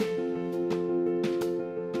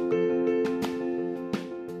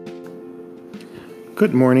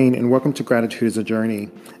Good morning and welcome to Gratitude is a Journey.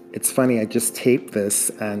 It's funny, I just taped this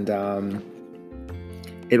and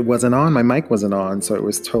it wasn't on, my mic wasn't on, so it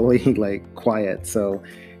was totally quiet. So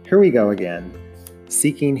here we go again.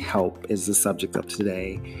 Seeking help is the subject of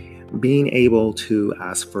today. Being able to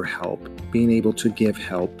ask for help, being able to give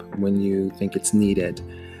help when you think it's needed.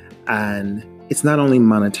 And it's not only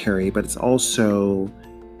monetary, but it's also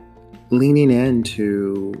leaning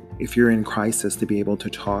into, if you're in crisis, to be able to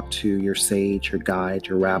talk to your sage, your guide,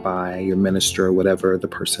 your rabbi, your minister, whatever the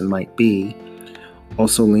person might be.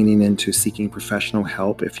 Also leaning into seeking professional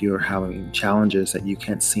help if you're having challenges that you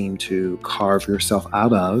can't seem to carve yourself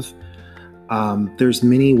out of. There's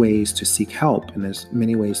many ways to seek help, and there's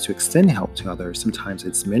many ways to extend help to others. Sometimes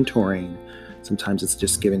it's mentoring, sometimes it's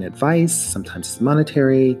just giving advice, sometimes it's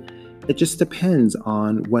monetary. It just depends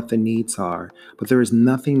on what the needs are. But there is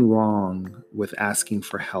nothing wrong with asking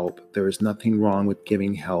for help. There is nothing wrong with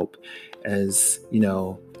giving help. As you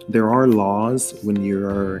know, there are laws when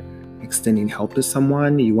you're extending help to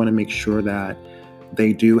someone. You want to make sure that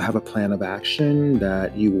they do have a plan of action,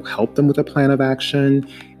 that you will help them with a plan of action,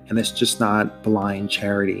 and it's just not blind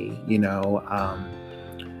charity.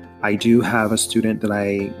 I do have a student that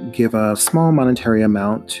I give a small monetary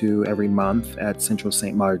amount to every month at Central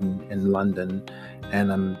St. Martin in London,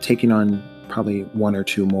 and I'm taking on probably one or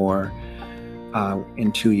two more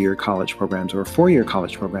in 2-year college programs or 4-year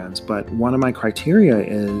college programs. But one of my criteria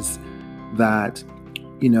is that,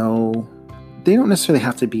 they don't necessarily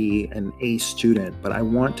have to be an A student, but I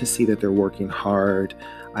want to see that they're working hard.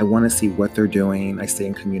 I want to see what they're doing. I stay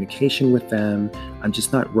in communication with them. I'm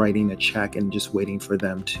just not writing a check and just waiting for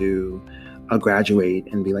them to graduate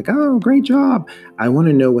and be like, oh, great job. I want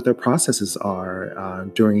to know what their processes are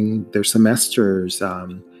during their semesters,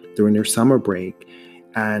 during their summer break.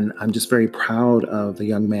 And I'm just very proud of the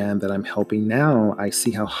young man that I'm helping now. I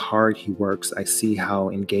see how hard he works. I see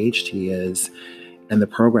how engaged he is in the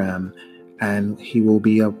program. And he will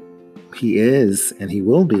be a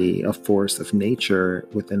force of nature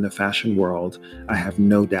within the fashion world. I have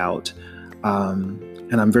no doubt.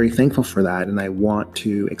 And I'm very thankful for that. And I want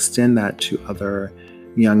to extend that to other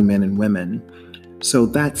young men and women. So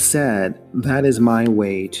that said, that is my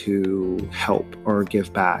way to help or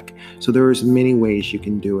give back. So there's many ways you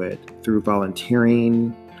can do it: through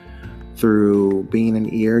volunteering, through being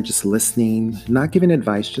an ear, just listening, not giving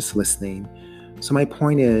advice, just listening. So my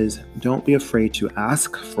point is, don't be afraid to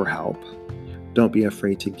ask for help. Don't be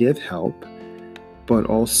afraid to give help, but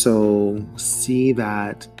also see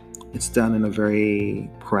that it's done in a very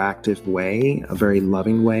proactive way, a very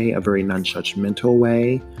loving way, a very non-judgmental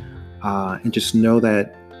way. And just know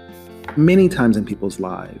that many times in people's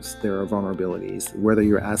lives, there are vulnerabilities, whether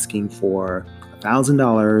you're asking for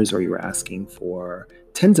 $1,000 or you're asking for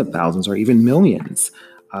tens of thousands or even millions.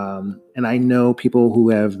 And I know people who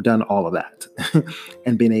have done all of that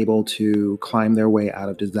and been able to climb their way out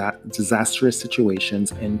of disastrous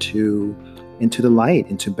situations into the light,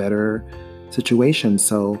 into better situations.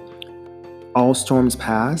 So all storms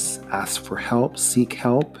pass. Ask for help, seek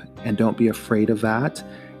help, and don't be afraid of that.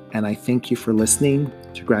 And I thank you for listening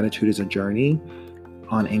to Gratitude is a Journey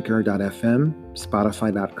on Anchor.fm,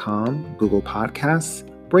 Spotify.com, Google Podcasts,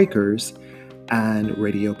 Breakers, and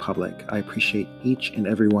Radio Public. I appreciate each and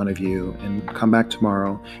every one of you, and come back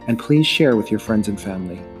tomorrow. And please share with your friends and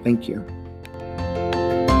family. Thank you.